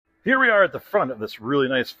Here we are at the front of this really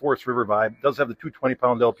nice Forest River vibe. It does have the two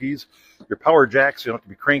 20-pound LPs. Your power jacks, so you don't have to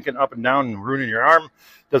be cranking up and down and ruining your arm.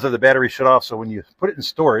 It does have the battery shut off, so when you put it in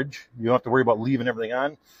storage, you don't have to worry about leaving everything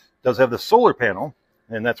on. It does have the solar panel,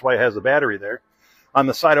 and that's why it has the battery there. On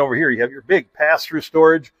the side over here, you have your big pass-through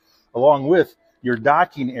storage, along with your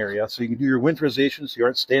docking area, so you can do your winterization, so you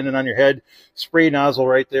aren't standing on your head. Spray nozzle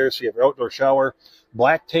right there, so you have your outdoor shower.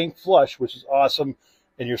 Black tank flush, which is awesome.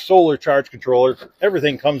 And your solar charge controller.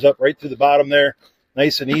 Everything comes up right through the bottom there.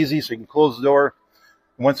 Nice and easy, so you can close the door.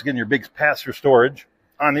 And once again, your big pass-through storage.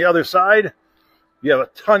 On the other side, you have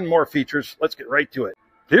a ton more features. Let's get right to it.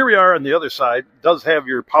 Here we are on the other side. It does have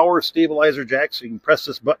your power stabilizer jack, so you can press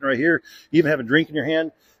this button right here. You even have a drink in your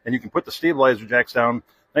hand, and you can put the stabilizer jacks down.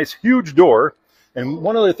 Nice huge door. And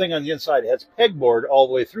one other thing on the inside, it has pegboard all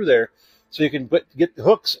the way through there, so you can get the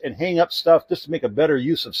hooks and hang up stuff just to make a better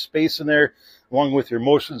use of space in there, along with your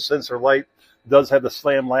motion sensor light. It does have the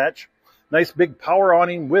slam latch. Nice big power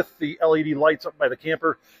awning with the LED lights up by the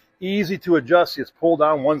camper. Easy to adjust. You just pull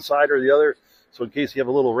down one side or the other, so in case you have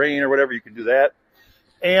a little rain or whatever, you can do that.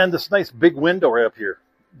 And this nice big window right up here.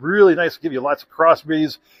 Really nice to give you lots of cross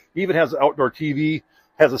breeze. Even has an outdoor TV.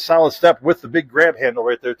 Has a solid step with the big grab handle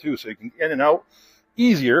right there too, so you can get in and out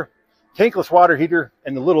easier. Tankless water heater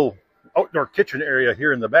and the little outdoor kitchen area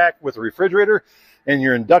here in the back with a refrigerator and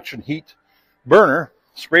your induction heat burner.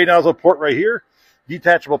 Spray nozzle port right here.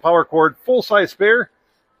 Detachable power cord, full-size spare,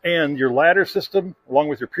 and your ladder system along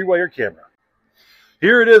with your pre-wired camera.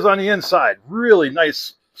 Here it is on the inside. Really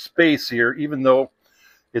nice space here, even though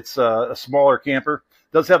it's a smaller camper.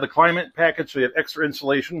 It does have the climate package, so you have extra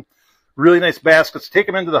insulation. Really nice baskets. Take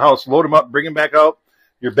them into the house, load them up, bring them back out.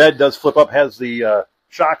 Your bed does flip up, has the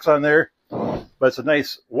shocks on there. But it's a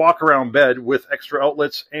nice walk-around bed with extra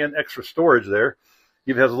outlets and extra storage there.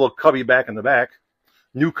 Even has a little cubby back in the back.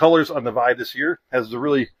 New colors on the Vibe this year. Has the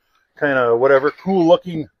really kind of whatever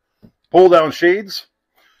cool-looking pull-down shades.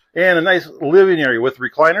 And a nice living area with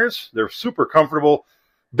recliners. They're super comfortable.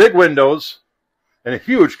 Big windows. And a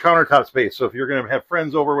huge countertop space. So if you're going to have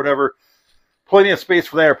friends over, whatever, plenty of space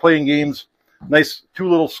for that, or playing games. Nice two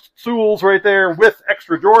little stools right there with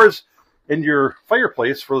extra drawers. And your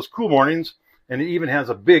fireplace for those cool mornings. And it even has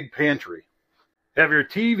a big pantry. You have your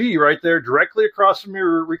TV right there directly across from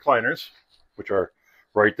your recliners, which are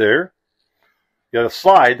right there. You got a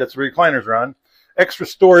slide, that's the recliners are on. Extra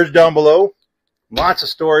storage down below. Lots of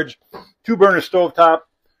storage. 2-burner stovetop.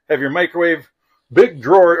 Have your microwave. Big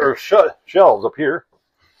drawer or shelves up here.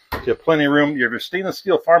 So you have plenty of room. You have your stainless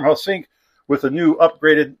steel farmhouse sink with a new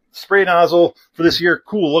upgraded spray nozzle for this year.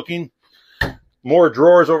 Cool looking. More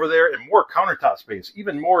drawers over there and more countertop space.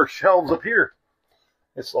 Even more shelves up here.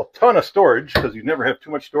 It's a ton of storage because you never have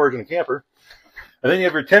too much storage in a camper. And then you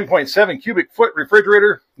have your 10.7 cubic foot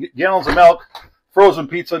refrigerator. You get gallons of milk, frozen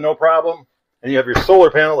pizza, no problem. And you have your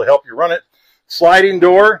solar panel to help you run it. Sliding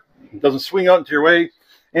door. It doesn't swing out into your way.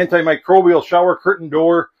 Antimicrobial shower curtain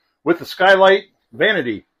door with the skylight.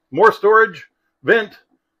 Vanity. More storage. Vent.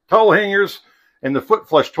 Towel hangers. And the foot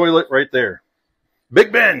flush toilet right there.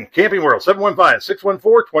 Big Ben, Camping World,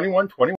 715-614-2121.